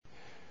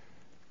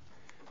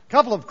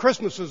couple of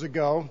Christmases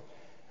ago,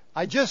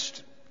 I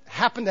just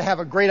happened to have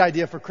a great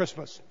idea for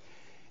Christmas.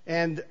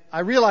 And I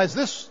realized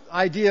this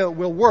idea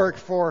will work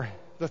for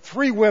the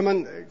three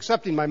women,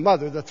 excepting my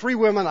mother, the three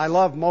women I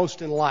love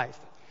most in life.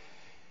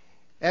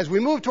 As we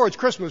moved towards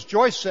Christmas,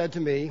 Joyce said to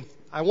me,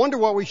 I wonder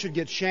what we should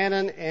get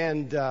Shannon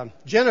and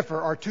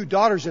Jennifer, our two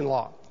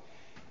daughters-in-law,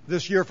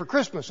 this year for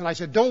Christmas. And I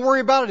said, don't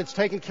worry about it, it's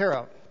taken care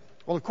of.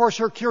 Well, of course,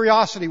 her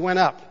curiosity went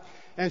up.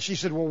 And she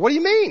said, well, what do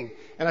you mean?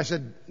 And I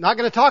said, not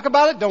going to talk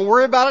about it. Don't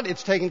worry about it.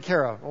 It's taken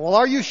care of. Well,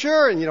 are you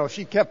sure? And,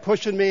 she kept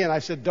pushing me. And I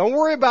said, don't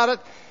worry about it.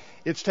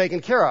 It's taken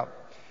care of.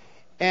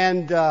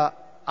 And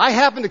I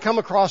happened to come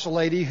across a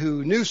lady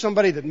who knew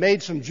somebody that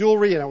made some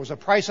jewelry, and it was a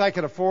price I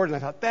could afford. And I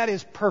thought, that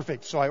is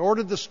perfect. So I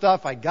ordered the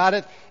stuff. I got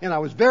it. And I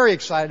was very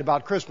excited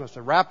about Christmas. I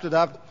wrapped it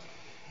up.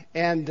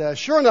 And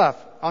sure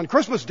enough, on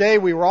Christmas Day,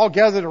 we were all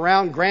gathered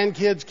around,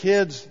 grandkids,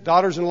 kids,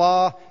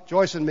 daughters-in-law,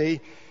 Joyce and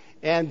me.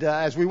 And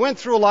as we went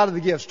through a lot of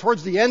the gifts,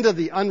 towards the end of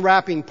the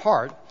unwrapping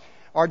part,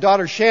 our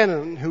daughter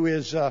Shannon, who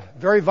is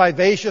very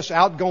vivacious,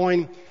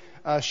 outgoing,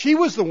 she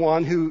was the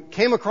one who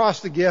came across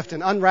the gift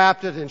and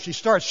unwrapped it, and she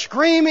starts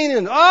screaming,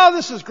 and oh,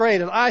 this is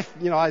great, and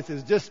it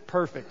was just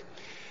perfect.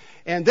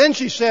 And then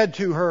she said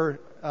to her,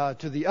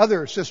 to the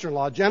other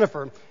sister-in-law,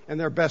 Jennifer, and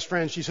their best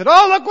friend, she said,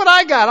 oh, look what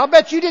I got. I'll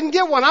bet you didn't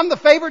get one. I'm the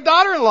favorite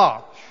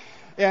daughter-in-law.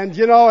 And,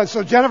 and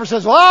so Jennifer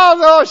says, oh,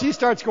 no, she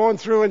starts going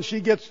through and she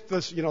gets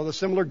this, the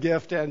similar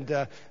gift.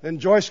 And then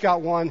Joyce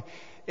got one.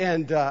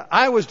 And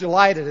I was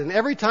delighted. And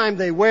every time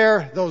they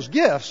wear those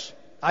gifts,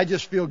 I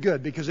just feel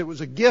good because it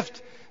was a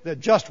gift that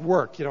just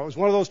worked. It was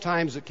one of those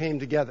times that came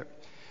together.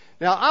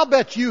 Now, I'll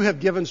bet you have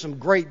given some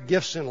great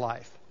gifts in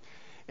life.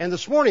 And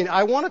this morning,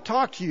 I want to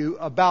talk to you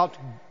about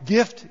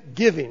gift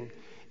giving.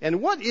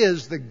 And what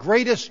is the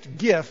greatest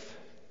gift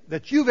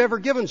that you've ever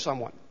given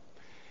someone?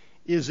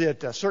 Is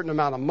it a certain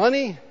amount of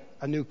money,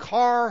 a new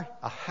car,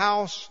 a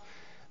house,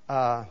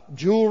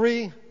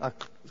 jewelry,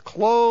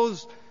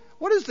 clothes?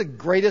 What is the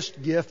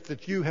greatest gift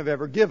that you have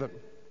ever given?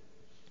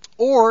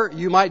 Or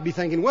you might be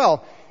thinking,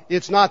 well,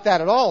 it's not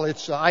that at all.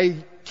 It's I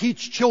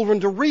teach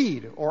children to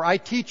read, or I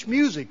teach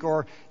music,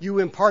 or you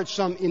impart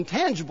some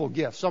intangible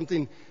gift,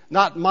 something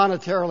not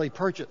monetarily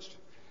purchased.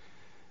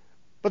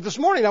 But this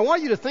morning, I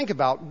want you to think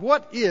about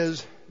what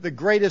is the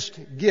greatest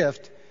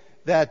gift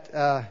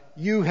that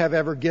you have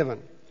ever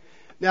given.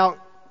 Now,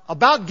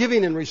 about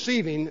giving and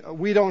receiving,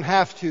 we don't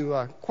have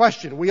to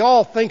question. We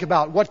all think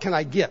about what can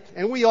I get?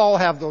 And we all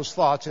have those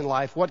thoughts in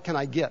life. What can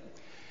I get?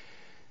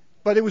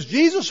 But it was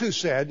Jesus who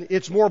said,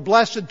 it's more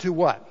blessed to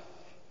what?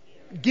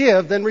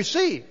 Give than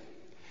receive.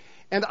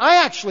 And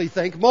I actually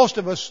think most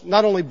of us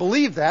not only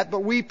believe that,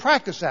 but we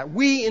practice that.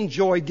 We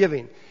enjoy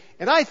giving.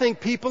 And I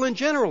think people in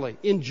generally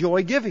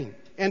enjoy giving,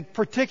 and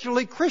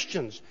particularly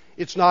Christians.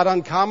 It's not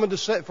uncommon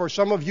for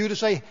some of you to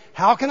say,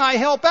 how can I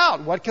help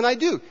out? What can I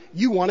do?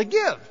 You want to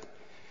give.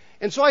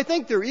 And so I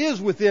think there is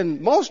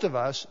within most of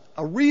us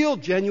a real,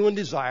 genuine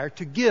desire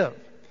to give.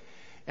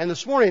 And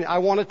this morning I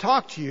want to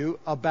talk to you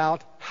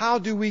about how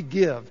do we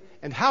give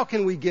and how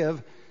can we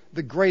give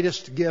the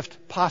greatest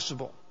gift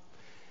possible.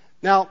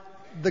 Now,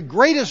 the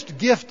greatest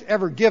gift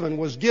ever given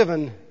was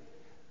given,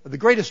 the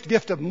greatest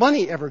gift of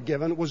money ever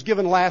given was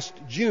given last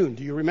June.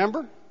 Do you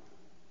remember?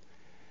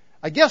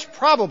 I guess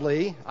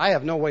probably, I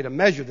have no way to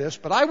measure this,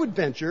 but I would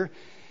venture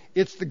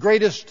it's the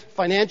greatest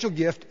financial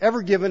gift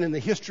ever given in the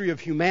history of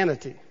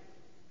humanity.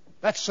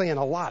 That's saying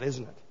a lot,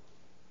 isn't it?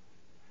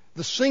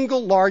 The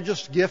single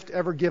largest gift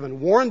ever given.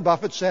 Warren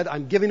Buffett said,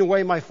 I'm giving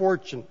away my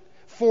fortune,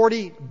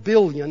 $40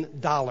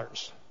 billion.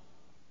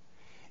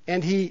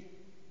 And he,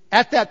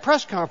 at that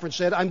press conference,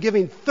 said, I'm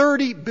giving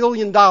 $30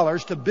 billion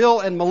to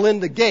Bill and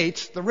Melinda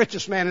Gates, the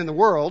richest man in the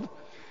world,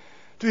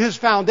 to his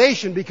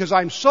foundation because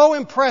I'm so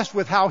impressed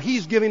with how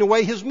he's giving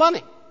away his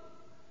money.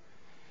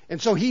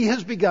 And so he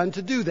has begun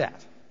to do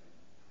that.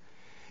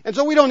 And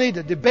so we don't need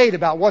to debate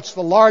about what's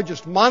the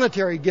largest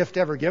monetary gift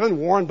ever given.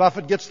 Warren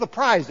Buffett gets the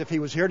prize. If he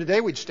was here today,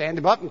 we'd stand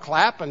him up and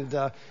clap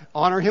and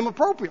honor him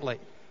appropriately.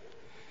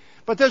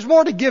 But there's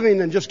more to giving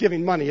than just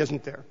giving money,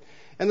 isn't there?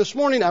 And this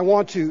morning I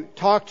want to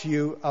talk to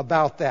you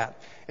about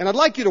that. And I'd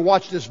like you to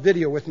watch this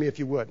video with me if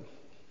you would.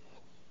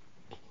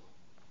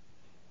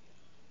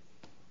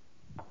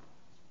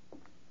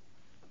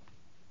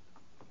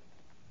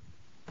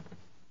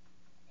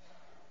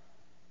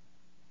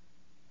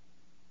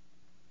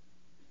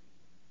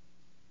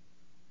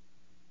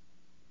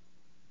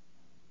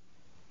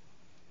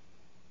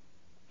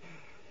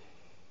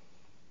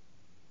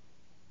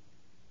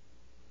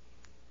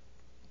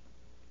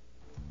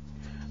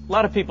 A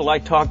lot of people I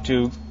talk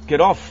to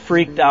get all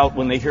freaked out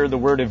when they hear the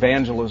word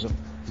evangelism.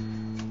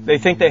 They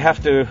think they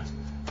have to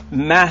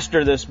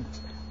master this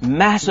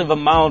massive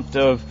amount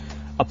of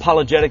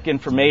apologetic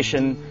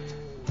information.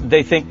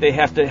 They think they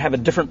have to have a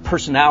different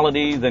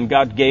personality than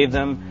God gave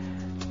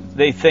them.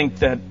 They think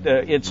that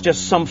it's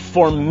just some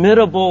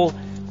formidable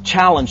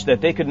challenge that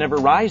they could never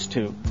rise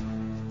to.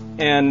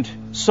 And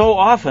so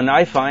often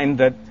I find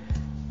that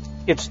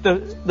it's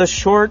the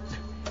short,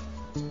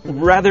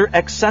 rather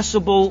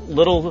accessible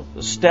little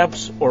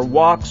steps or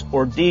walks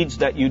or deeds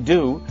that you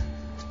do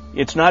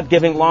It's not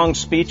giving long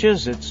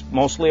speeches. It's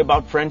mostly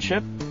about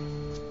friendship.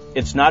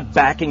 It's not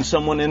backing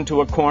someone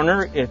into a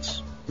corner.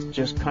 It's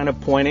just kind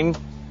of pointing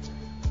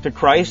to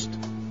Christ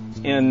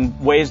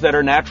in ways that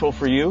are natural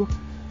for you.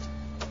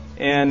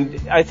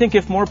 And I think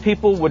if more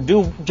people would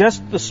do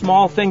just the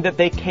small thing that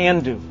they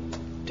can do,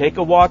 take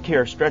a walk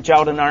here, stretch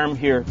out an arm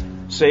here,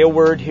 say a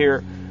word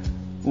here,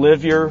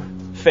 live your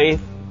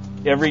faith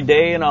every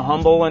day in a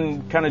humble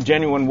and kind of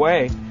genuine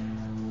way,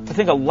 I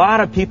think a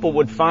lot of people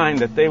would find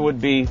that they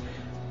would be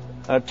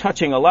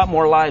touching a lot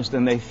more lives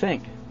than they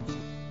think.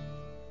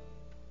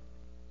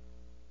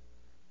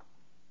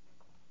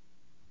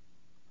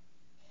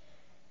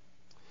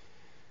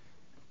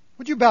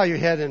 Would you bow your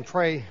head and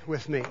pray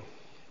with me?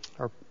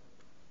 Or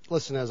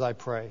listen as I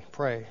pray.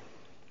 Pray.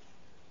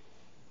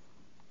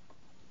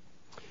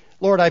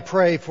 Lord, I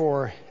pray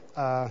for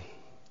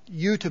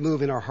you to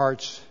move in our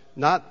hearts,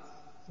 not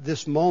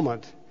this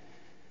moment,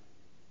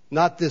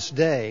 not this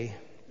day,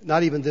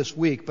 not even this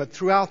week, but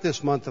throughout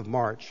this month of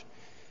March,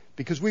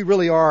 because we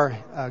really are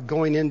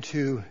going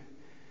into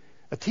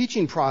a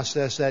teaching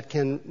process that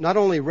can not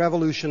only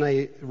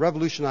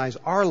revolutionize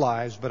our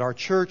lives, but our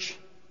church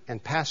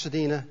and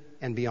Pasadena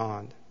and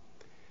beyond.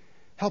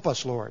 Help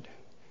us, Lord.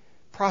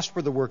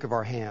 Prosper the work of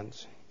our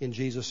hands. In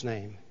Jesus'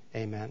 name,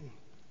 amen.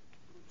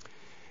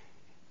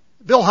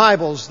 Bill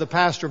Hybels, the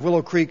pastor of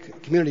Willow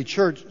Creek Community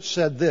Church,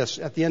 said this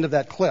at the end of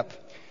that clip.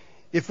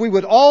 If we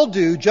would all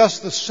do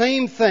just the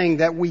same thing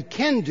that we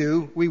can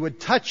do, we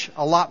would touch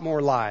a lot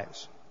more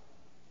lives.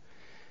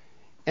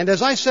 And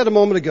as I said a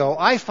moment ago,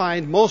 I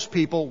find most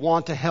people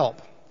want to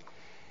help.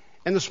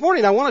 And this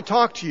morning I want to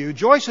talk to you.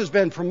 Joyce has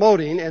been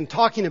promoting and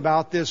talking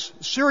about this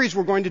series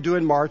we're going to do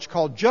in March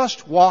called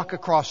Just Walk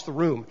Across the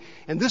Room.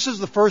 And this is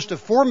the first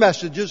of 4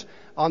 messages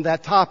on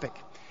that topic.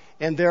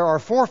 And there are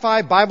 4 or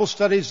 5 Bible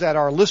studies that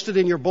are listed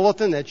in your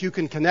bulletin that you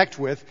can connect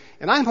with.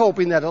 And I'm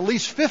hoping that at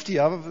least 50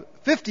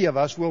 of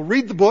us will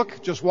read the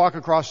book, Just Walk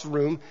Across the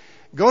Room,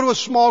 go to a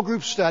small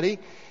group study,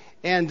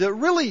 and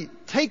really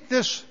take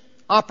this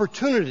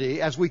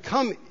opportunity as we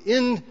come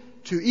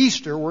into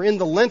Easter, we're in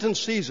the Lenten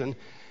season,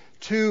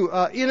 to,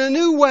 in a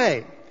new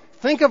way,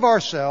 think of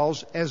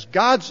ourselves as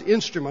God's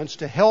instruments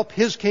to help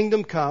His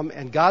kingdom come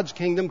and God's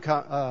kingdom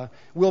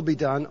will be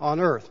done on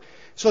earth.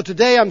 So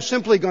today I'm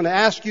simply going to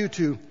ask you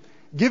to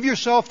give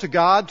yourself to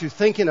God, to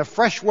think in a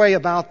fresh way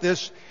about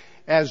this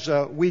as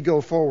we go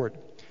forward.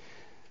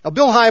 Now,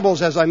 Bill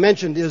Hybels, as I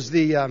mentioned, is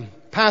the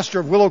pastor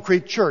of Willow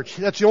Creek Church.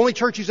 That's the only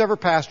church he's ever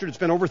pastored. It's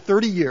been over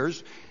 30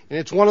 years, and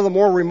it's one of the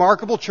more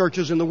remarkable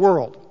churches in the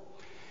world.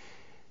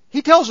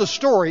 He tells a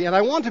story, and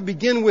I want to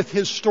begin with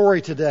his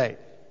story today.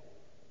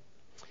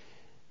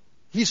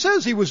 He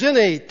says he was in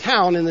a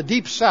town in the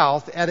deep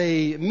south at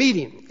a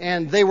meeting,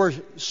 and they were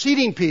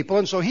seating people,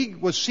 and so he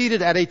was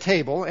seated at a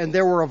table, and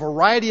there were a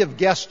variety of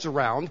guests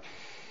around.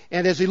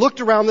 And as he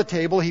looked around the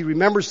table, he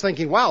remembers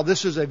thinking, wow,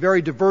 this is a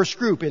very diverse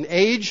group in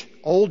age,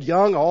 old,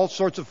 young, all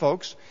sorts of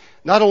folks.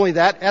 Not only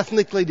that,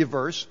 ethnically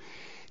diverse.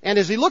 And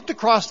as he looked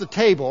across the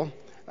table,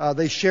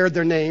 they shared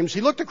their names.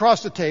 He looked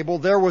across the table.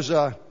 There was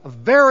a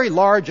very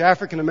large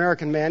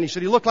African-American man. He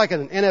said he looked like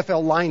an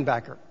NFL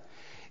linebacker.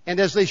 And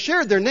as they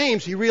shared their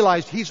names, he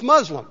realized he's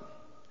Muslim.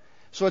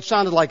 So it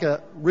sounded like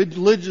a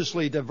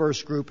religiously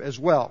diverse group as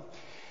well.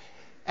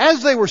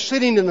 As they were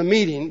sitting in the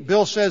meeting,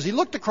 Bill says he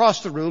looked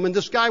across the room, and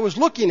this guy was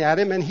looking at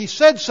him, and he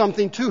said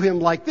something to him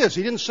like this.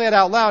 He didn't say it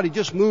out loud. He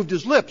just moved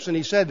his lips, and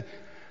he said,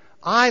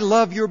 "I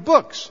love your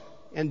books."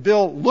 And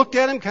Bill looked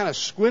at him, kind of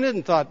squinted,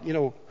 and thought,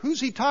 who's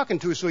he talking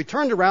to? So he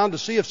turned around to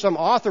see if some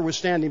author was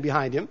standing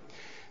behind him.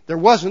 There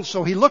wasn't,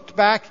 so he looked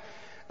back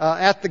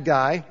at the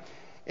guy,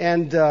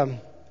 and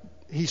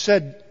he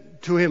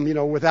said to him,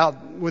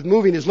 with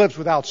moving his lips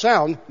without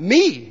sound,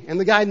 "Me." And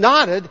the guy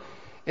nodded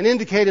and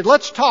indicated,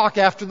 "Let's talk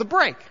after the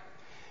break."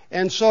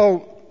 And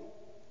so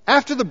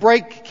after the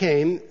break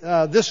came,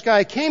 this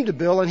guy came to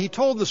Bill, and he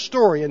told the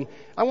story. And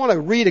I want to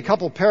read a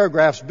couple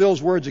paragraphs,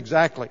 Bill's words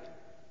exactly.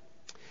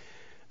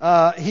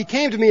 He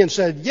came to me and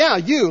said, "Yeah,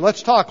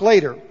 let's talk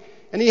later."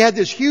 And he had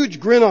this huge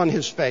grin on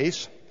his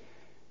face,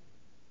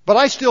 but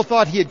I still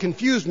thought he had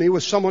confused me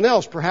with someone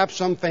else, perhaps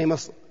some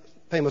famous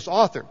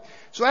author.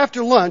 So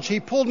after lunch, he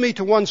pulled me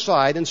to one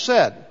side and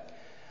said,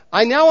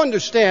 "I now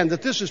understand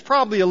that this is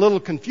probably a little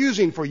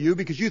confusing for you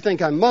because you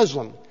think I'm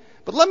Muslim,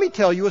 but let me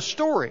tell you a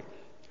story.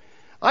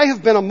 I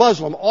have been a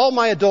Muslim all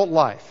my adult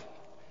life.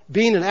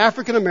 Being an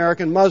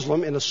African-American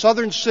Muslim in a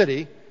southern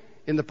city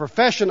in the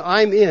profession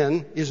I'm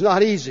in is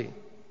not easy.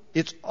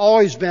 It's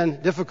always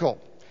been difficult.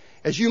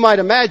 As you might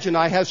imagine,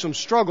 I have some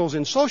struggles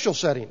in social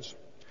settings."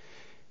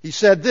 He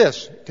said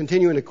this,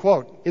 continuing to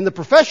quote, "In the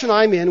profession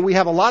I'm in, we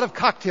have a lot of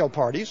cocktail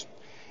parties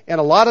and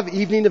a lot of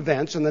evening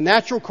events, and the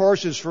natural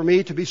course is for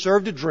me to be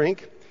served a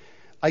drink.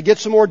 I get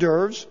some hors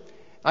d'oeuvres.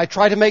 I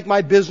try to make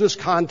my business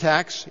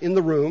contacts in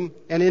the room,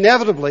 and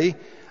inevitably,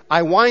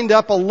 I wind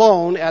up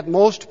alone at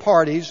most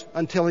parties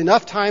until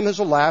enough time has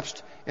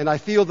elapsed and I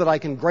feel that I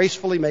can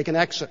gracefully make an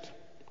exit.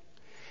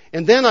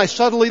 And then I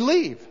suddenly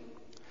leave.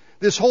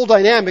 This whole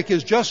dynamic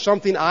is just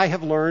something I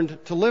have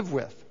learned to live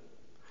with."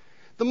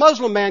 The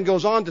Muslim man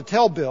goes on to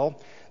tell Bill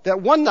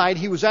that one night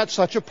he was at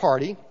such a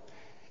party,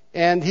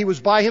 and he was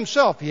by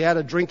himself. He had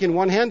a drink in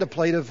one hand, a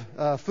plate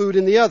of food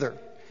in the other.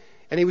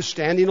 And he was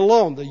standing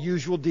alone, the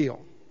usual deal.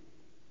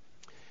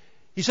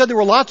 He said there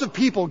were lots of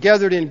people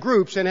gathered in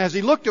groups, and as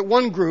he looked at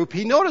one group,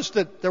 he noticed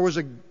that there was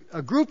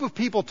a group of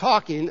people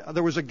talking.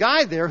 There was a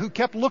guy there who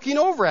kept looking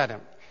over at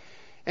him.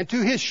 And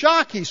to his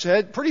shock, he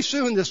said, pretty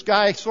soon this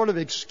guy sort of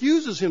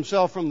excuses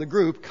himself from the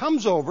group,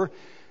 comes over,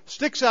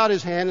 sticks out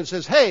his hand and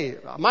says, "Hey,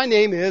 my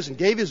name is," and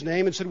gave his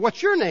name and said,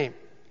 "What's your name?"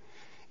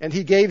 And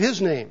he gave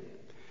his name.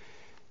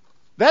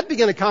 That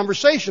began a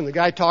conversation. The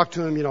guy talked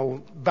to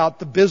him, about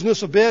the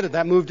business a bit, and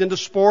that moved into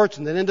sports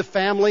and then into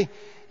family.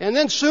 And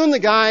then soon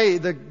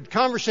the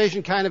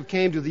conversation kind of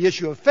came to the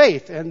issue of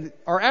faith. And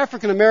our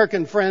African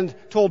American friend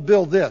told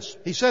Bill this.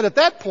 He said, at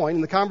that point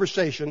in the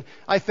conversation,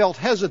 I felt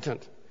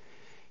hesitant.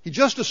 He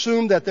just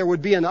assumed that there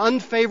would be an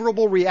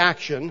unfavorable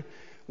reaction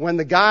when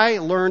the guy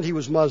learned he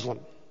was Muslim.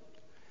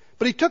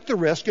 But he took the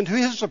risk, and to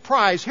his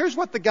surprise, here's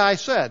what the guy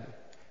said.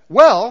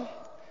 "Well,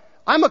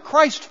 I'm a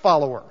Christ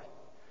follower.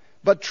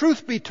 But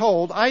truth be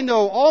told, I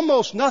know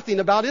almost nothing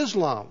about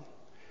Islam.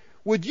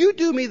 Would you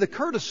do me the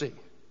courtesy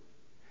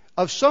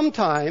of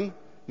sometime,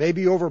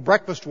 maybe over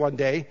breakfast one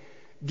day,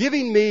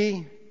 giving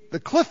me the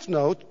Cliff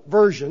Note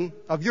version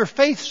of your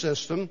faith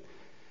system,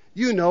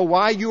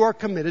 why you are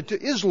committed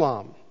to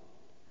Islam?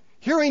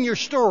 Hearing your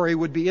story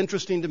would be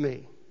interesting to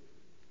me."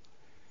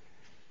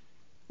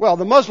 Well,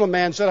 the Muslim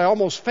man said, "I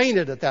almost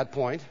fainted at that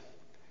point."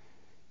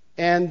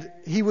 And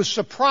he was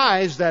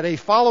surprised that a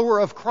follower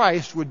of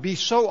Christ would be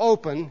so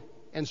open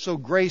and so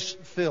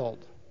grace-filled.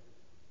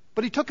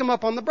 But he took him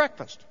up on the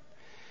breakfast.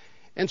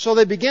 And so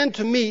they began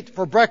to meet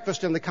for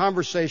breakfast, and the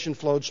conversation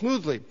flowed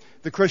smoothly.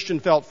 The Christian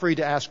felt free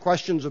to ask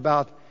questions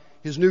about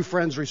his new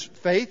friend's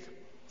faith.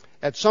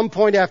 At some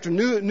point after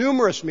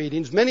numerous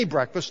meetings, many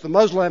breakfasts, the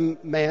Muslim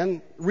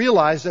man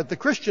realized that the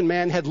Christian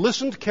man had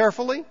listened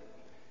carefully,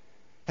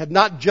 had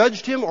not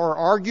judged him or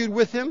argued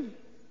with him.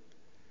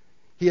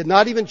 He had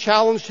not even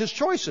challenged his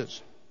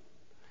choices.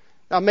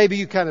 Now, maybe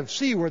you kind of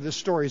see where this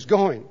story is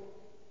going.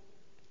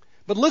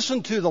 But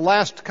listen to the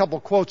last couple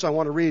quotes I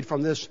want to read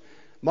from this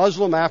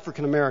Muslim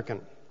African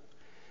American.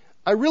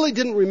 "I really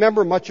didn't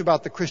remember much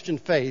about the Christian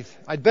faith.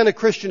 I'd been a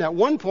Christian at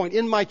one point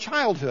in my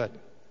childhood.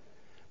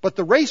 But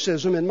the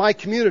racism in my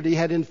community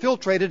had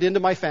infiltrated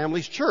into my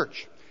family's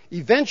church.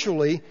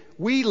 Eventually,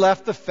 we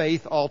left the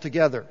faith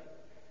altogether.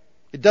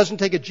 It doesn't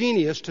take a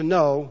genius to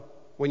know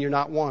when you're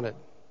not wanted.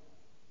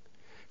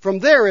 From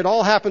there, it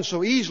all happened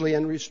so easily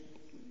and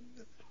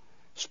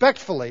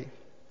respectfully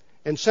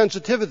and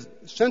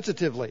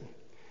sensitively.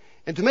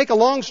 And to make a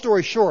long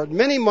story short,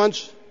 many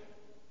months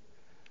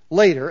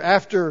later,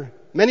 after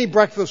many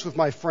breakfasts with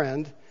my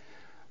friend,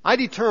 I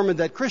determined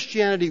that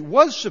Christianity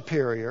was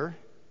superior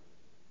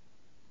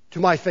to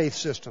my faith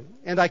system,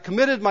 and I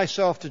committed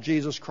myself to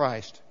Jesus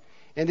Christ,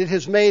 and it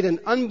has made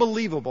an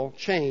unbelievable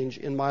change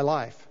in my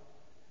life."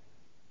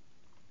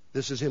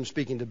 This is him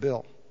speaking to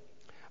Bill.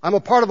 "I'm a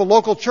part of a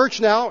local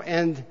church now,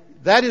 and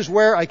that is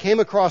where I came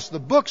across the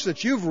books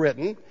that you've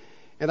written,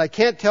 and I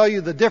can't tell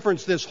you the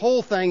difference this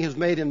whole thing has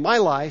made in my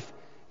life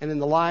and in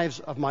the lives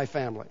of my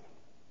family."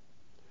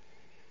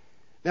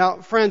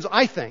 Now, friends,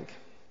 I think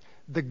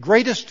the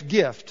greatest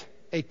gift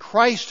a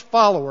Christ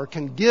follower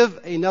can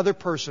give another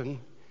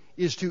person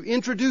is to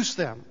introduce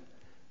them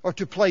or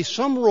to play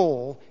some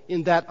role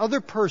in that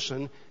other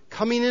person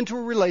coming into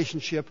a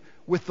relationship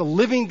with the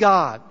living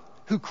God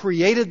who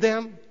created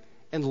them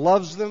and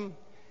loves them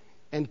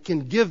and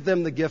can give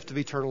them the gift of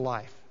eternal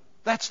life.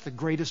 That's the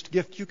greatest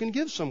gift you can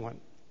give someone.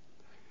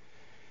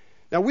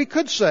 Now, we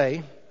could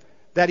say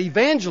that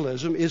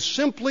evangelism is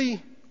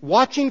simply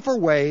watching for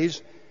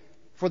ways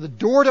for the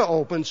door to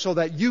open so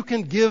that you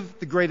can give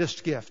the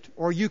greatest gift,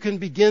 or you can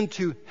begin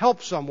to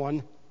help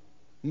someone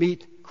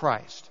meet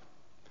Christ.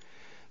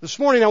 This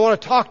morning I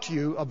want to talk to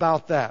you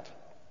about that.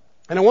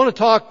 And I want to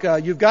talk,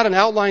 you've got an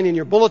outline in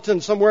your bulletin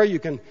somewhere, you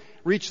can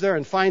reach there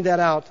and find that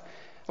out.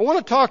 I want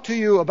to talk to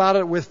you about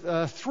it with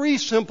 3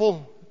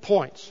 simple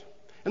points.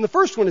 And the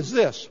first one is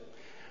this: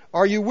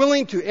 are you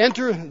willing to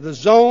enter the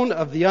zone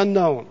of the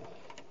unknown?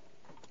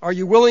 Are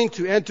you willing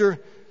to enter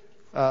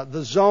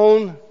the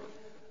zone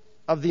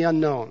of the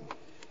unknown?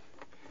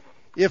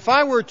 If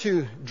I were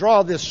to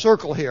draw this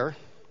circle here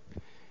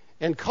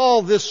and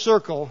call this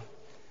circle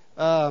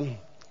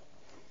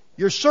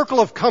your circle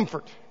of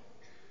comfort.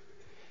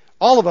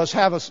 All of us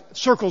have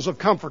circles of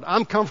comfort.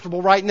 I'm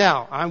comfortable right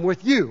now. I'm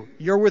with you.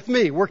 You're with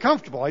me. We're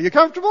comfortable. Are you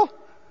comfortable?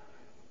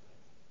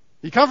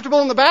 You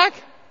comfortable in the back?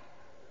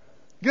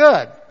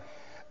 Good.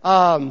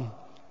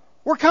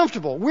 We're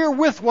comfortable. We're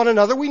with one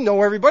another. We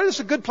know everybody. It's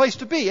a good place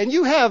to be. And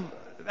you have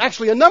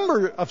actually a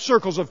number of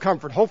circles of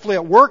comfort. Hopefully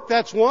at work,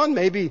 that's one.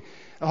 Maybe,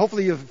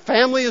 hopefully your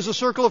family is a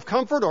circle of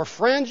comfort, or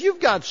friends.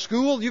 You've got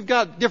school. You've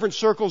got different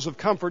circles of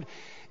comfort.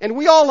 And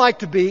we all like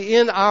to be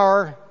in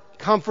our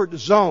comfort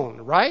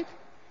zone, right?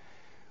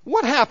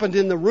 What happened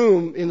in the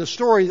room, in the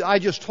story I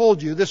just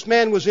told you? This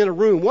man was in a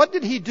room. What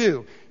did he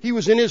do? He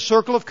was in his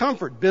circle of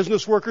comfort.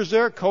 Business workers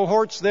there,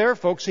 cohorts there,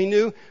 folks he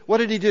knew. What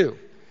did he do?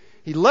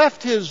 He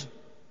left his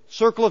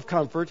circle of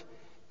comfort,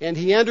 and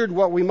he entered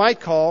what we might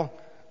call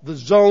the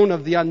zone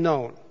of the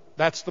unknown.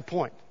 That's the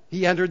point.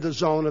 He entered the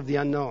zone of the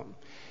unknown.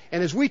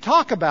 And as we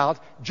talk about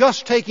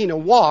just taking a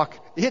walk,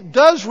 it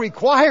does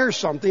require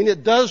something.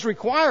 It does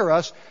require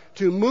us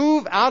to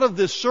move out of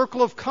this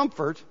circle of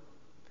comfort,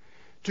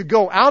 to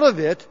go out of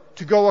it,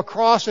 to go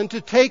across, and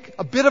to take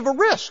a bit of a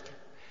risk.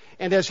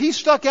 And as he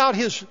stuck out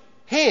his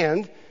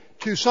hand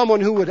to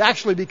someone who would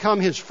actually become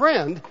his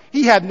friend,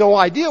 he had no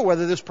idea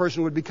whether this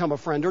person would become a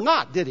friend or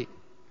not, did he?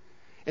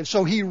 And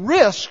so he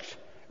risked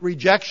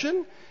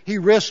rejection. He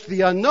risked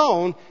the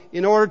unknown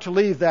in order to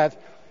leave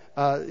that,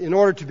 in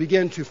order to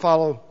begin to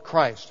follow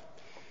Christ.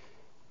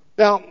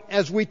 Now,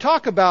 as we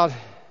talk about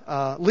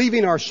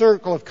leaving our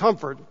circle of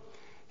comfort,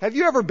 have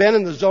you ever been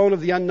in the zone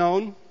of the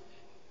unknown?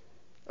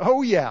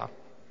 Oh, yeah.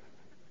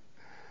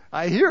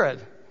 I hear it.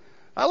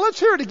 Let's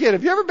hear it again.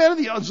 Have you ever been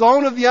in the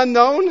zone of the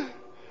unknown?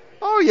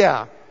 Oh,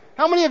 yeah.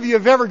 How many of you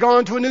have ever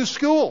gone to a new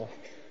school?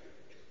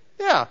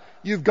 Yeah.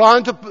 You've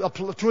gone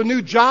to a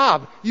new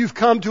job. You've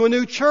come to a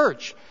new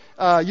church.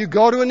 You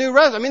go to a new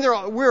restaurant. I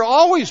mean, we're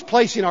always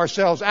placing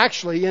ourselves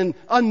actually in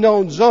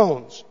unknown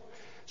zones.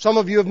 Some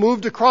of you have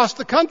moved across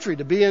the country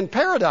to be in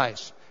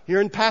Paradise, here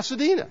in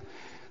Pasadena.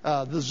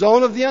 The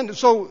zone of the unknown.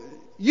 So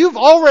you've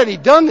already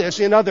done this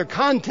in other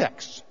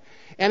contexts.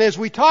 And as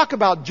we talk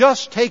about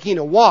just taking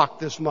a walk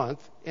this month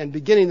and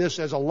beginning this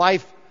as a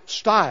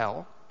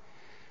lifestyle,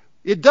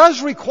 it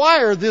does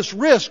require this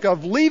risk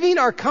of leaving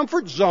our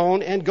comfort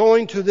zone and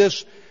going to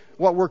this,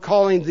 what we're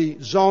calling the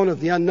zone of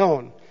the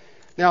unknown.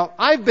 Now,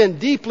 I've been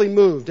deeply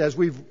moved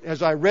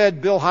as I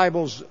read Bill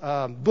Hybels'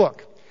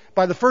 book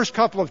by the first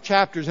couple of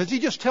chapters, as he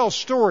just tells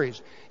stories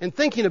and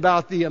thinking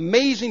about the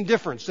amazing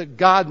difference that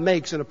God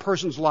makes in a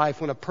person's life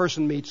when a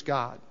person meets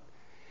God.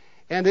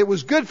 And it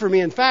was good for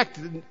me. In fact,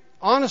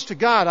 honest to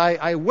God,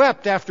 I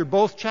wept after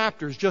both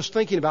chapters just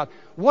thinking about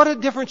what a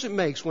difference it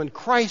makes when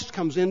Christ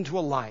comes into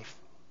a life.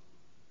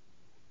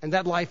 And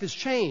that life is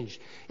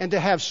changed. And to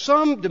have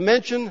some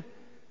dimension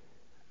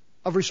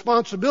of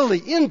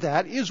responsibility in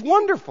that is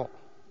wonderful.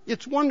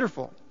 It's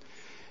wonderful.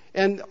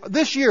 And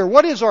this year,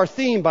 what is our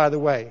theme, by the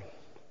way?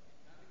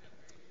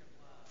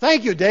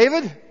 Thank you,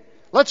 David.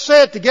 Let's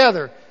say it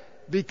together.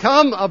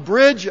 Become a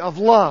bridge of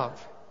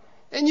love.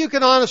 And you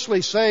can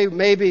honestly say,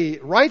 maybe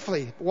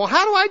rightfully, well,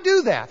 how do I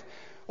do that?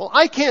 Well,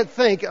 I can't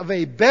think of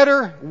a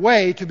better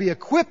way to be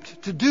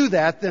equipped to do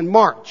that than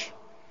March.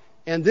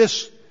 And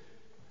this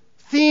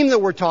theme that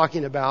we're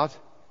talking about,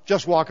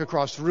 just walk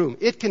across the room.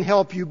 It can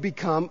help you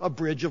become a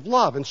bridge of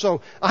love. And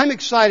so I'm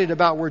excited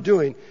about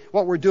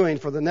what we're doing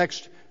for the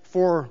next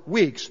 4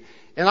 weeks.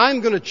 And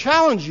I'm going to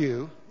challenge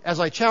you, as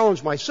I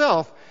challenge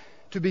myself,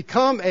 to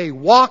become a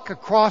walk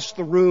across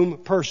the room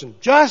person.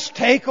 Just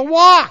take a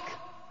walk.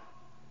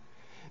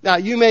 Now,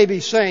 you may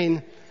be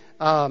saying,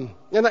 let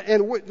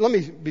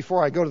me,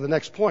 before I go to the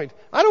next point,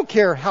 I don't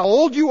care how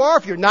old you are,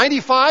 if you're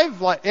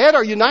 95, like Ed,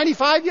 are you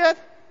 95 yet?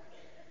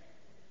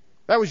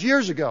 That was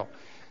years ago.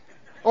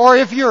 Or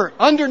if you're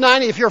under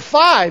 90, if you're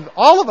 5,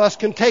 all of us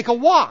can take a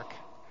walk.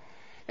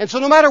 And so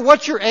no matter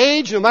what your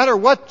age, no matter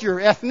what your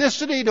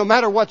ethnicity, no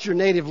matter what your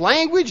native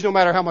language, no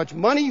matter how much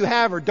money you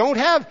have or don't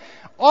have,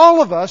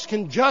 all of us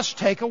can just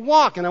take a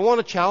walk. And I want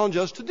to challenge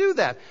us to do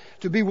that.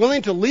 To be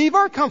willing to leave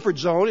our comfort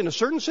zone in a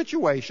certain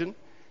situation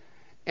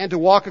and to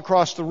walk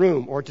across the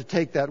room or to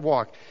take that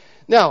walk.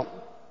 Now,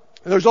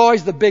 there's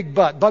always the big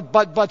but.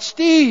 But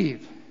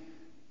Steve.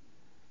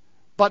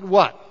 But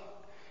what?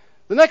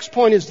 The next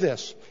point is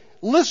this.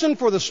 Listen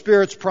for the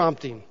Spirit's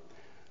prompting.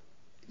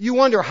 You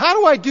wonder, how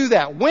do I do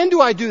that? When do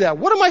I do that?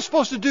 What am I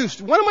supposed to do?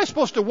 When am I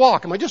supposed to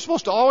walk? Am I just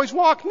supposed to always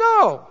walk?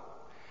 No.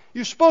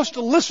 You're supposed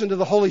to listen to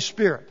the Holy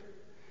Spirit.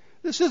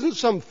 This isn't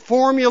some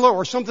formula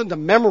or something to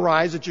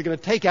memorize that you're going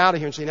to take out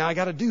of here and say, now I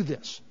got to do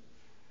this.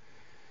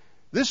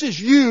 This is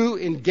you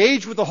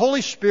engaged with the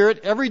Holy Spirit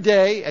every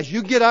day as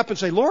you get up and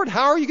say, Lord,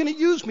 how are you going to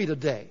use me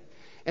today?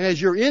 And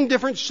as you're in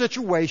different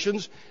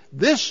situations,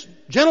 this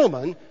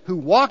gentleman who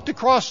walked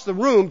across the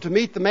room to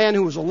meet the man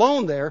who was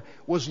alone there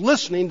was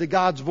listening to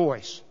God's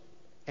voice.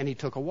 And he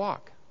took a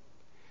walk.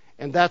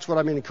 And that's what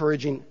I'm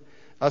encouraging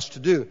us to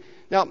do.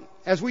 Now,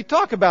 as we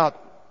talk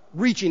about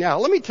reaching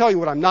out, let me tell you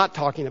what I'm not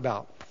talking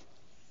about.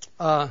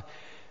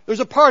 There's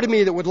a part of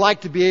me that would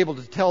like to be able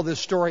to tell this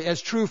story as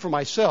true for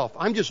myself.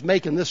 I'm just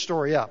making this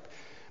story up.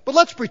 But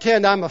let's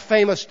pretend I'm a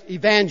famous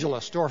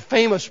evangelist or a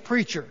famous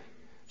preacher.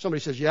 Somebody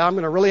says, yeah, I'm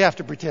going to really have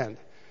to pretend.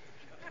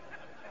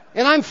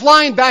 And I'm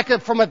flying back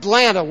up from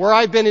Atlanta where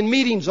I've been in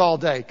meetings all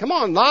day. Come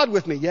on, nod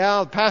with me.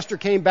 Yeah, the pastor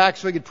came back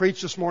so he could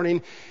preach this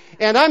morning.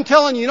 And I'm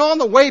telling you, on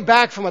the way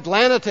back from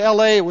Atlanta to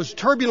L.A., it was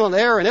turbulent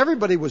air and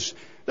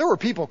there were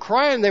people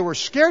crying. They were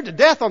scared to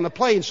death on the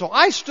plane. So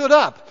I stood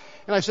up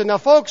and I said, now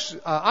folks,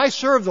 I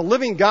serve the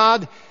living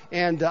God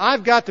and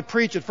I've got to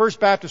preach at First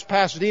Baptist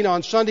Pasadena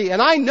on Sunday.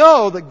 And I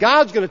know that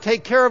God's going to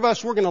take care of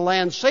us. We're going to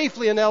land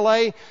safely in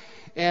L.A.,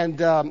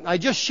 and I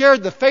just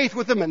shared the faith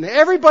with them, and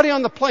everybody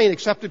on the plane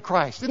accepted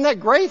Christ. Isn't that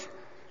great?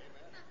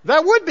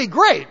 That would be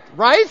great,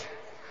 right?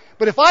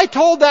 But if I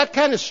told that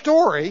kind of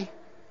story,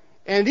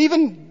 and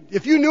even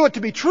if you knew it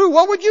to be true,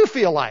 what would you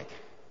feel like?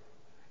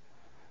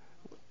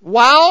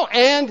 Wow,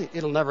 and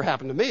it'll never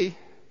happen to me.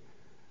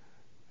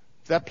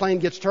 If that plane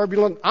gets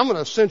turbulent, I'm going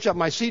to cinch up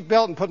my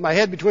seatbelt and put my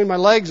head between my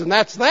legs, and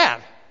that's that.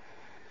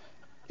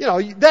 You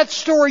know, that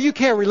story, you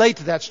can't relate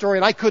to that story,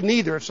 and I couldn't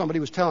either if somebody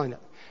was telling it.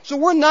 So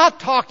we're not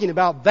talking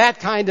about that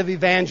kind of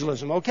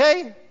evangelism,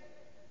 okay?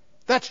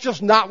 That's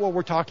just not what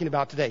we're talking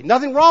about today.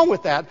 Nothing wrong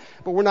with that,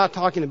 but we're not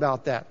talking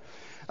about that.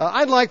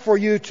 I'd like for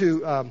you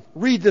to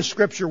read this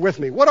scripture with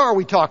me. What are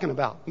we talking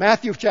about?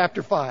 Matthew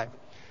chapter 5.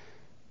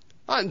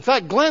 In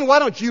fact, Glenn, why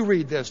don't you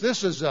read this?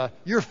 This is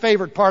your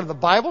favorite part of the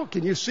Bible.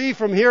 Can you see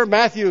from here?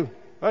 Matthew,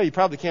 well, you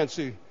probably can't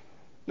see.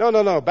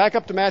 No. Back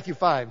up to Matthew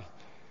 5.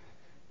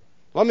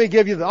 Let me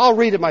give you I'll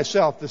read it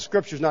myself. The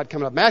scripture's not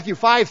coming up. Matthew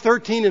 5,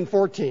 13 and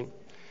 14.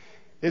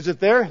 Is it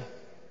there?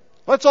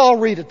 Let's all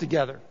read it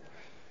together.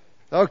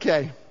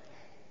 Okay.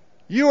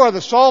 You are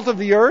the salt of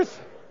the earth,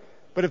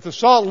 but if the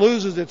salt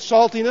loses its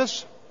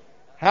saltiness,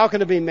 how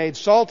can it be made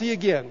salty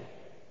again?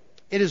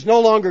 It is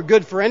no longer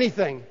good for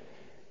anything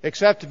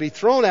except to be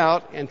thrown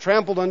out and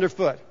trampled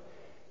underfoot.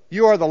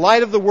 You are the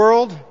light of the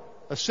world.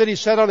 A city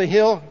set on a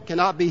hill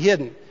cannot be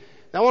hidden.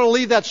 Now I want to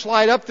leave that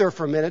slide up there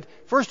for a minute.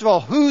 First of all,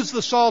 who's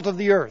the salt of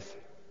the earth?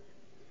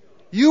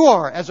 You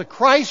are. As a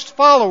Christ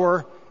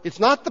follower, it's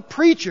not the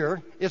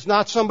preacher, it's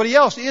not somebody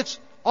else, it's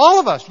all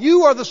of us.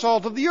 You are the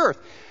salt of the earth.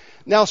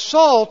 Now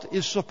salt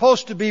is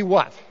supposed to be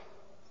what?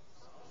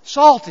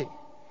 Salty.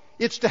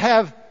 It's to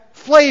have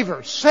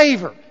flavor,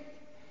 savor.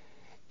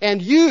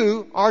 And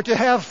you are to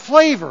have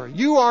flavor.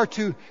 You are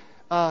to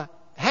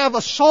have a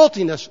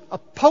saltiness, a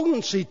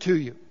potency to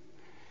you.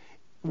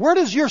 Where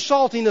does your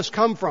saltiness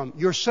come from?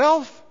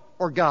 Yourself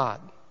or God?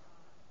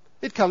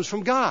 It comes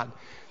from God.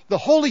 The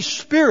Holy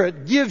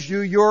Spirit gives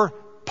you your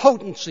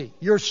potency,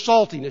 your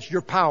saltiness,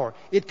 your power.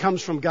 It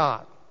comes from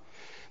God.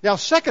 Now,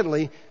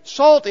 secondly,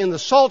 salt in the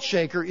salt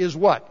shaker is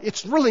what?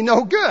 It's really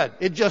no good.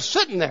 It's just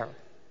sitting there.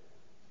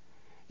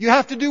 You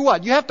have to do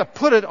what? You have to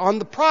put it on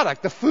the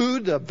product, the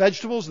food, the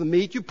vegetables, the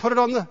meat. You put it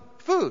on the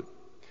food.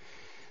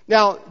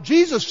 Now,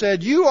 Jesus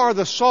said, you are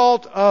the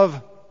salt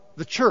of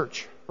the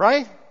church,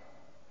 right?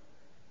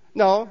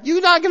 No,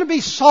 you're not going to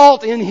be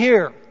salt in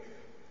here.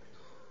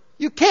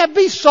 You can't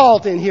be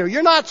salt in here.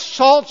 You're not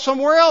salt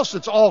somewhere else.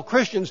 It's all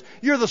Christians.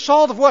 You're the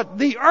salt of what?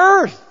 The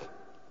earth.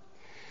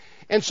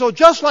 And so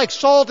just like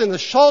salt in the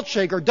salt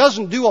shaker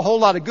doesn't do a whole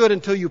lot of good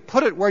until you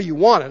put it where you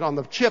want it, on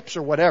the chips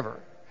or whatever.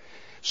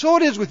 So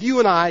it is with you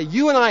and I.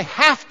 You and I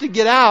have to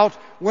get out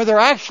where there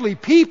are actually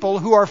people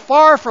who are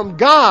far from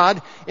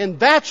God, and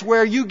that's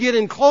where you get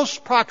in close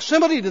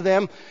proximity to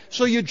them,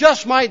 so you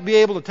just might be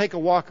able to take a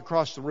walk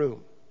across the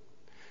room.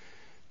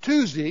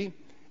 Tuesday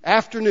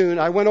afternoon,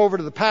 I went over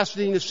to the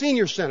Pasadena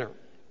Senior Center.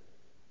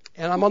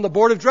 And I'm on the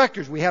board of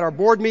directors. We had our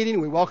board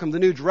meeting. We welcomed the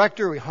new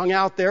director. We hung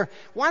out there.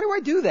 Why do I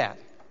do that?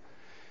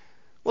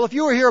 Well, if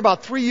you were here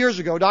about 3 years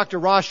ago, Dr.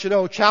 Ross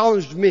Chateau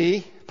challenged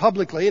me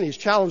publicly, and he's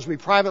challenged me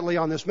privately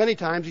on this many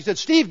times. He said,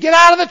 Steve, get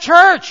out of the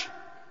church.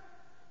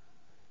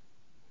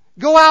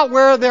 Go out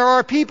where there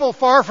are people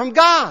far from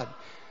God.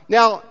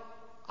 Now,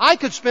 I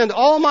could spend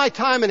all my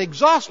time and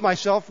exhaust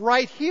myself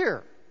right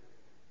here.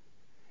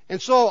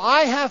 And so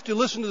I have to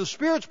listen to the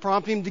Spirit's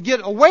prompting to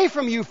get away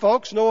from you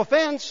folks, no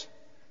offense,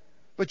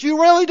 but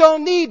you really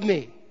don't need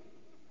me.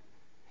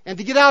 And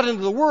to get out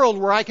into the world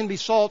where I can be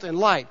salt and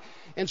light.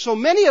 And so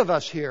many of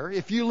us here,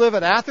 if you live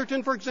at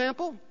Atherton, for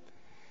example,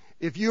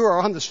 if you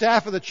are on the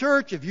staff of the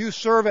church, if you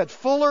serve at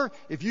Fuller,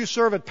 if you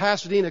serve at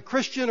Pasadena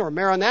Christian or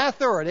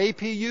Maranatha or at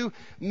APU,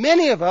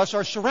 many of us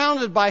are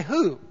surrounded by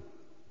who?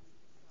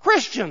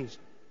 Christians.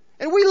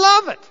 And we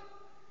love it.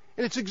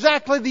 And it's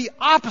exactly the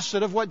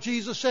opposite of what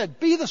Jesus said.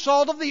 Be the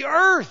salt of the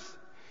earth.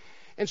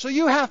 And so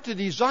you have to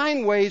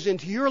design ways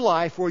into your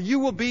life where you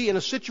will be in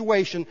a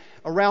situation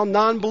around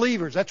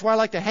non-believers. That's why I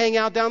like to hang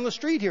out down the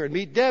street here and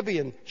meet Debbie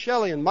and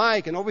Shelley and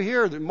Mike and over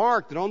here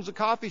Mark that owns the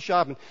coffee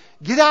shop, and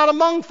get out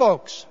among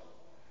folks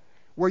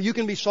where you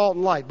can be salt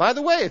and light. By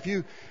the way, if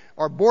you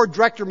are board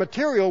director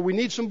material, we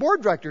need some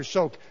board directors.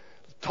 So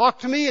talk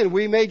to me and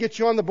we may get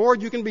you on the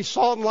board. You can be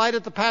salt and light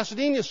at the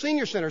Pasadena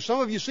Senior Center. Some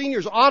of you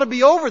seniors ought to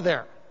be over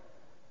there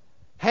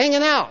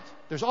hanging out.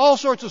 There's all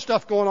sorts of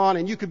stuff going on,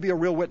 and you could be a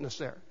real witness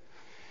there.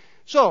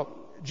 So,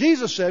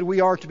 Jesus said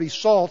we are to be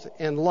salt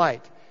and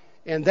light.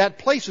 And that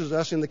places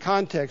us in the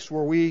context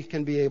where we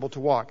can be able to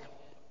walk.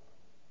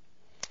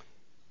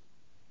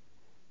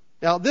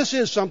 Now, this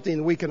is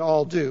something we can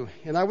all do.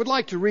 And I would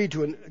like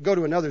to go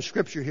to another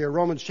scripture here,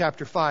 Romans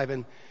chapter 5,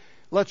 and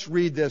let's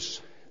read this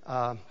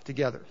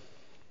together.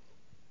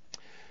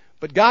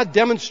 But God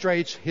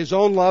demonstrates His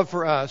own love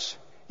for us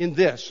in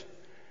this.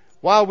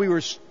 While we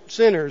were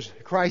sinners,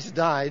 Christ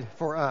died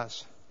for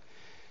us.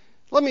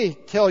 Let me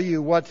tell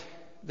you what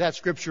that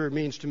scripture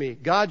means to me.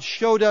 God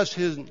showed us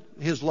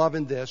His love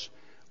in this.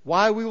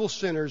 While we were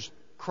sinners,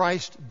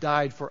 Christ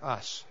died for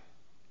us.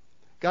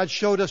 God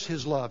showed us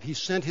His love. He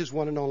sent His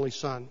one and only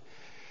Son.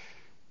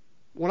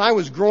 When I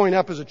was growing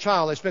up as a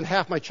child, I spent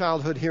half my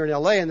childhood here in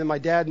L.A., and then my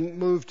dad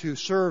moved to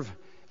serve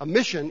a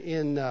mission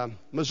in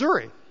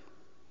Missouri. I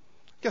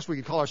guess we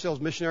could call ourselves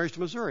missionaries to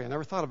Missouri. I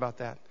never thought about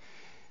that.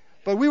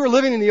 But we were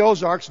living in the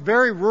Ozarks,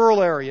 very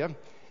rural area,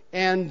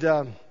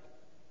 and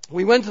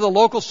we went to the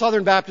local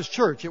Southern Baptist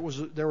church.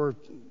 There were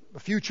a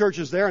few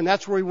churches there, and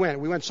that's where we went.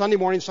 We went Sunday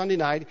morning, Sunday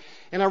night,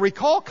 and I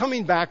recall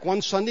coming back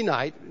one Sunday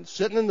night,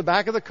 sitting in the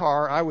back of the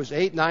car. I was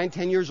 8, 9,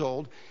 10 years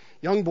old,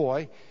 young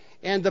boy,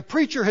 and the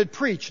preacher had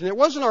preached, and it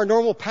wasn't our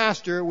normal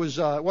pastor. It was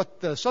what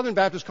the Southern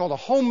Baptists called a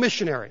home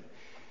missionary.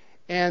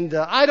 And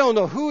I don't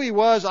know who he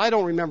was. I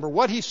don't remember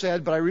what he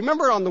said, but I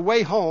remember on the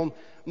way home,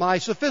 my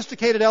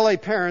sophisticated LA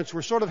parents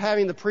were sort of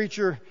having the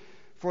preacher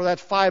for that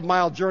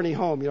 5-mile journey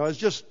home.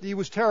 He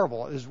was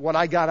terrible, is what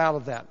I got out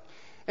of that.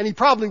 And he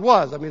probably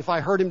was. I mean, if I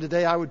heard him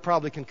today, I would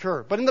probably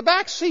concur. But in the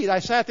back seat, I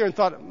sat there and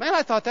thought, man,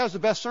 I thought that was the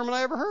best sermon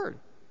I ever heard.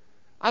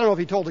 I don't know if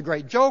he told a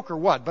great joke or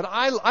what, but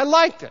I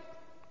liked it.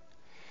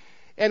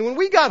 And when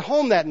we got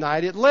home that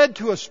night, it led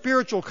to a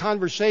spiritual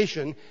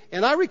conversation.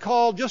 And I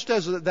recall, just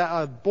as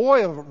a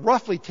boy of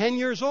roughly 10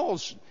 years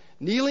old,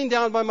 kneeling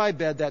down by my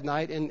bed that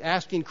night and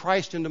asking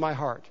Christ into my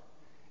heart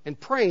and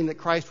praying that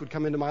Christ would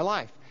come into my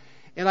life.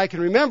 And I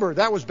can remember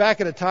that was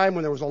back at a time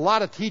when there was a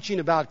lot of teaching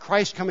about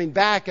Christ coming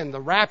back and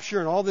the rapture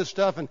and all this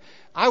stuff. And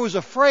I was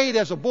afraid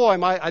as a boy,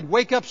 I'd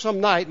wake up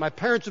some night, my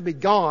parents would be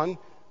gone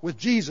with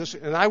Jesus,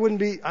 and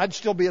I'd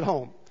still be at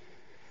home.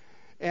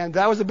 And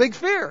that was a big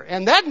fear.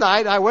 And that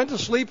night I went to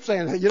sleep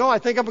saying, I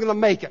think I'm going to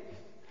make it.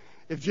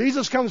 If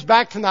Jesus comes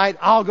back tonight,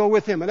 I'll go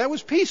with him. And that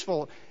was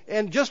peaceful.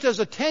 And just as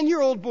a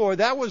 10-year-old boy,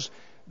 that was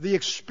the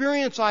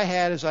experience I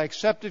had as I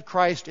accepted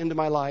Christ into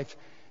my life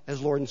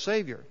as Lord and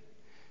Savior.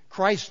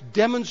 Christ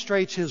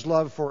demonstrates his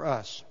love for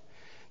us.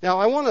 Now,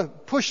 I want to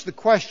push the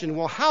question,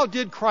 well, how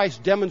did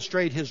Christ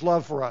demonstrate his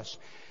love for us?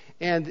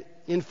 And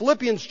in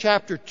Philippians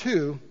chapter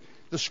 2,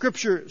 the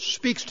scripture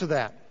speaks to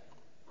that.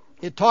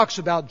 It talks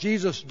about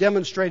Jesus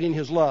demonstrating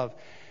his love.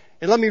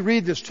 And let me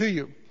read this to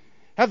you.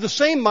 Have the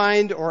same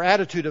mind or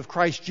attitude of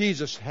Christ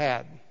Jesus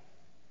had.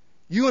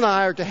 You and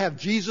I are to have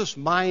Jesus'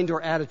 mind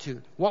or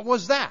attitude. What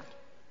was that?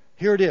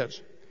 Here it is.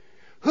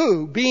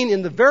 Who, being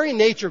in the very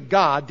nature of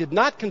God, did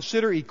not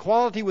consider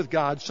equality with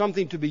God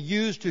something to be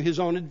used to his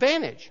own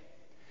advantage.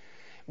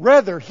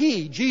 Rather,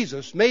 he,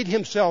 Jesus, made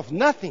himself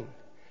nothing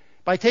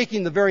by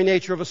taking the very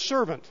nature of a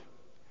servant,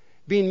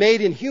 being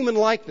made in human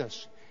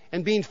likeness,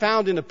 and being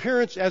found in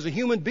appearance as a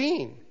human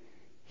being.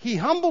 He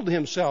humbled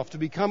himself to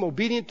become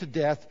obedient to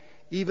death,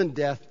 even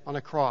death on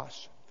a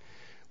cross.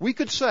 We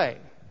could say,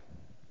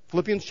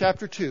 Philippians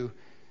chapter 2,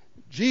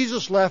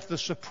 Jesus left the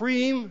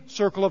supreme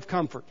circle of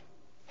comfort,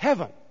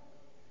 heaven,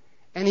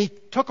 and he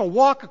took a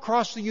walk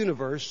across the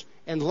universe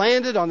and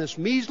landed on this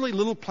measly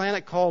little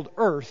planet called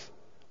Earth.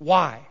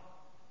 Why?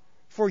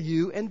 For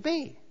you and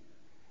me.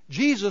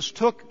 Jesus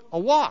took a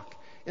walk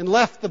and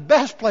left the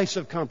best place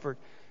of comfort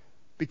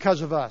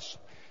because of us.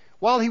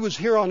 While he was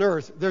here on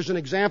earth, there's an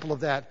example of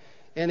that,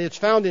 and it's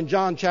found in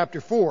John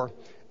chapter 4.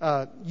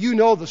 You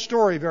know the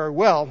story very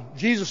well.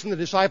 Jesus and the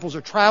disciples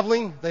are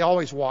traveling. They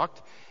always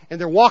walked.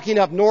 And they're walking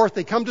up north.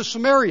 They come to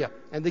Samaria,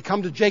 and they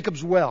come to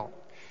Jacob's well.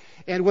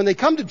 And when they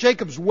come to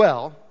Jacob's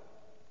well,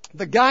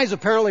 the guys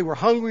apparently were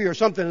hungry or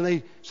something, and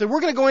they said,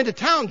 we're going to go into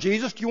town,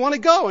 Jesus. Do you want to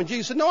go? And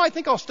Jesus said, no, I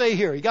think I'll stay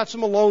here. He got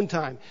some alone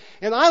time.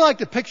 And I like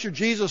to picture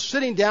Jesus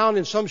sitting down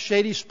in some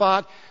shady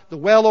spot, the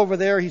well over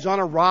there. He's on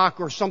a rock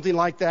or something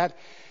like that.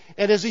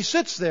 And as he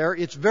sits there,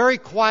 it's very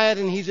quiet,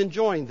 and he's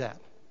enjoying that.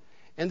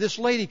 And this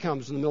lady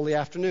comes in the middle of the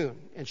afternoon,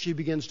 and she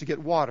begins to get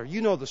water.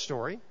 You know the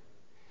story.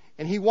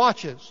 And he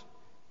watches.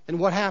 And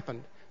what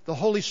happened? The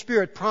Holy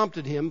Spirit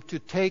prompted him to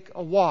take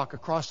a walk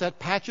across that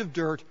patch of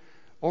dirt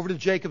over to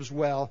Jacob's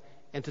well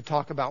and to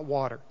talk about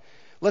water.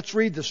 Let's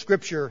read the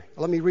scripture.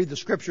 Let me read the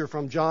scripture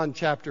from John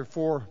chapter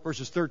 4,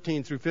 verses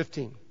 13 through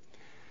 15.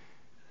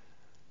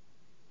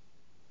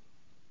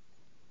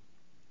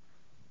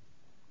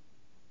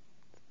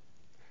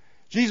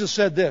 Jesus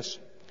said this.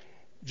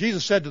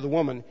 Jesus said to the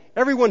woman,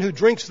 everyone who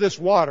drinks this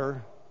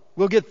water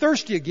will get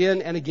thirsty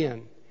again and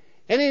again.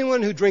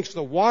 Anyone who drinks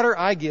the water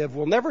I give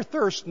will never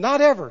thirst,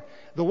 not ever.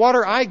 The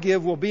water I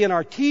give will be an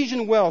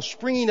artesian well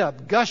springing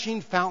up,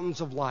 gushing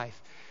fountains of life.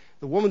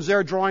 The woman's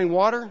there drawing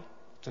water.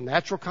 It's a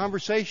natural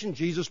conversation.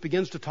 Jesus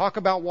begins to talk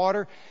about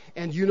water.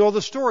 And you know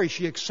the story.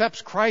 She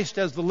accepts Christ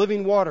as the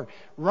living water,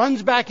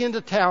 runs back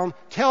into town,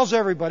 tells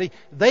everybody.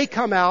 They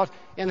come out.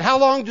 And how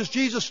long does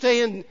Jesus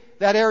stay in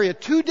that area?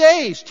 2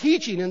 days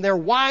teaching, and they're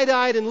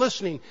wide-eyed and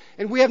listening.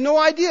 And we have no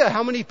idea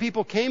how many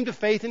people came to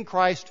faith in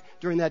Christ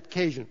during that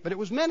occasion. But it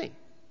was many.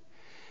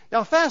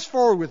 Now fast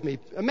forward with me.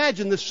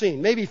 Imagine this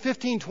scene. Maybe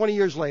 15, 20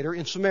 years later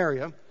in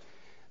Samaria,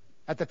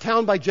 at the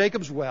town by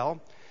Jacob's well,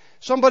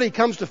 somebody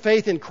comes to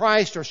faith in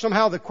Christ, or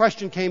somehow the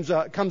question comes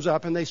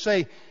up, and they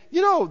say,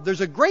 you know, there's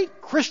a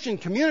great Christian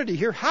community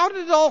here. How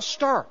did it all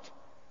start?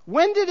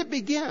 When did it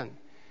begin?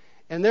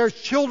 And there's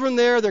children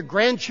there, their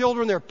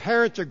grandchildren, their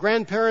parents, their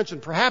grandparents,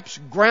 and perhaps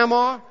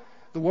grandma,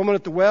 the woman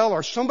at the well,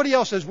 or somebody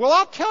else says, well,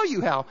 I'll tell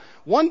you how.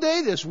 One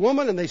day this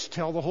woman, and they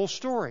tell the whole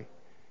story.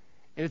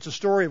 And it's a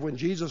story of when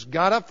Jesus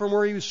got up from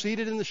where he was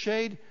seated in the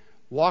shade,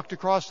 walked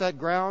across that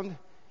ground,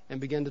 and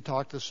began to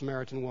talk to the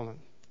Samaritan woman.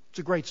 It's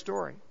a great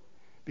story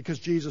because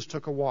Jesus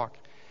took a walk.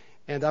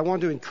 And I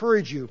want to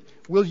encourage you,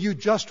 will you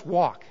just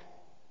walk?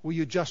 Will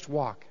you just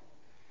walk?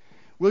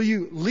 Will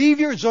you leave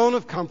your zone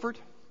of comfort?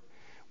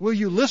 Will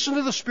you listen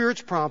to the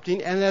Spirit's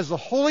prompting? And as the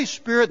Holy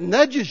Spirit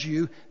nudges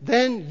you,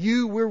 then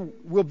you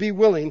will be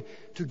willing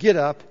to get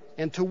up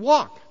and to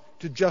walk,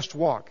 to just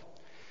walk.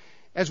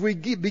 As we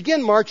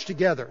begin March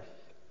together,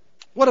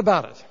 what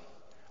about it?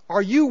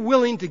 Are you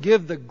willing to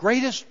give the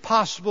greatest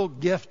possible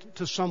gift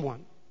to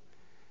someone?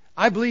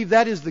 I believe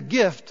that is the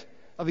gift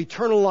of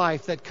eternal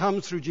life that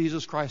comes through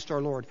Jesus Christ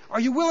our Lord. Are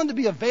you willing to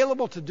be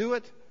available to do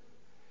it?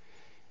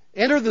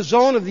 Enter the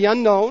zone of the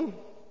unknown,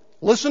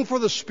 listen for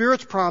the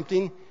Spirit's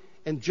prompting,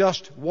 and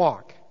just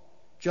walk.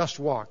 Just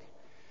walk.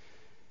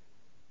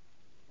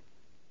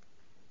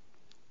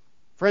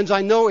 Friends,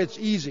 I know it's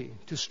easy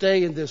to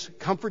stay in this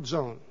comfort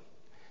zone,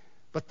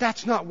 but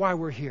that's not why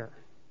we're here.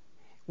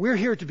 We're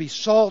here to be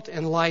salt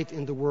and light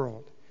in the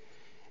world.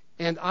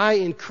 And I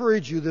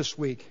encourage you this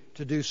week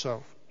to do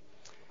so.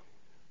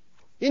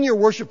 In your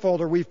worship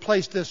folder, we've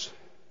placed this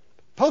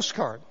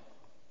postcard.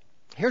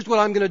 Here's what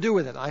I'm going to do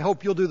with it. I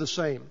hope you'll do the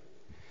same.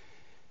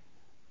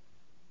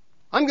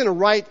 I'm going to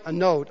write a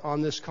note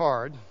on this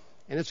card,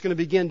 and it's going to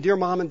begin, Dear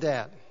Mom and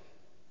Dad.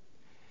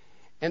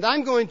 And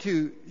I'm going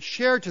to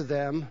share to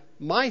them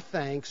my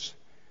thanks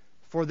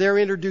for their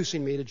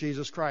introducing me to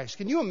Jesus Christ.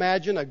 Can you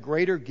imagine a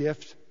greater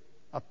gift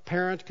a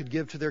parent could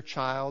give to their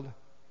child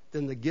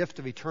than the gift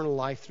of eternal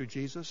life through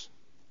Jesus?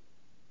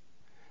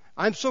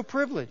 I'm so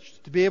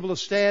privileged to be able to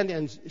stand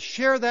and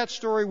share that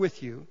story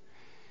with you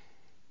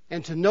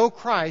and to know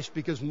Christ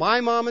because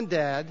my mom and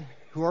dad,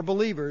 who are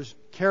believers,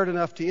 cared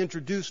enough to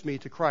introduce me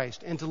to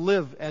Christ and to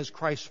live as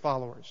Christ's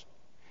followers.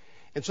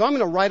 And so I'm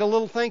going to write a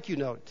little thank you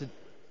note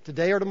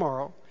today or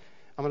tomorrow.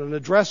 I'm going to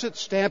address it,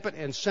 stamp it,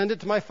 and send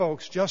it to my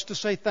folks just to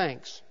say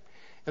thanks.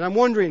 And I'm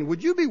wondering,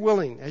 would you be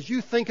willing, as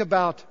you think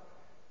about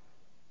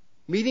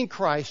meeting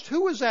Christ,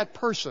 who was that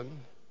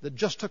person that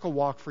just took a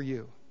walk for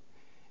you?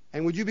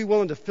 And would you be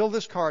willing to fill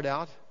this card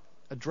out,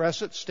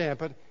 address it,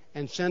 stamp it,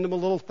 and send them a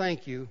little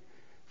thank you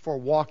for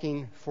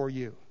walking for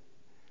you?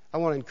 I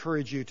want to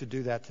encourage you to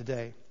do that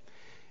today.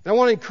 And I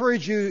want to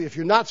encourage you, if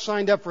you're not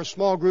signed up for a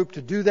small group,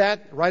 to do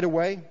that right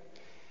away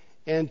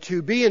and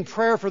to be in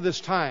prayer for this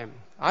time.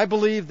 I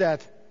believe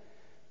that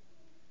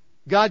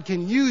God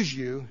can use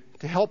you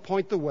to help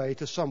point the way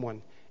to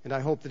someone, and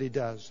I hope that He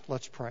does.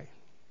 Let's pray.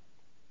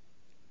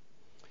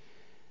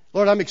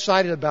 Lord, I'm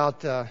excited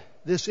about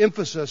this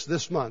emphasis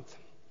this month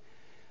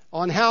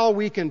on how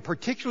we can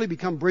particularly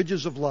become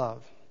bridges of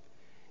love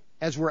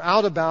as we're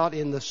out about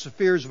in the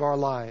spheres of our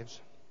lives.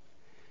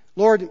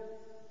 Lord,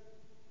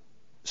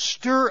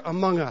 stir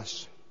among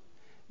us.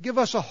 Give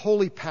us a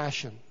holy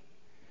passion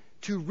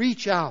to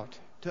reach out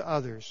to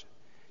others,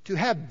 to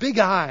have big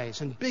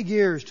eyes and big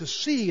ears to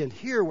see and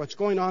hear what's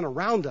going on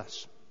around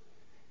us,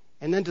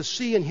 and then to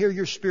see and hear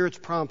your Spirit's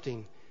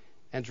prompting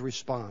and to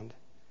respond.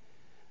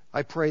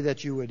 I pray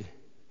that you would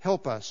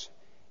help us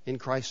in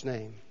Christ's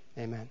name.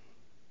 Amen.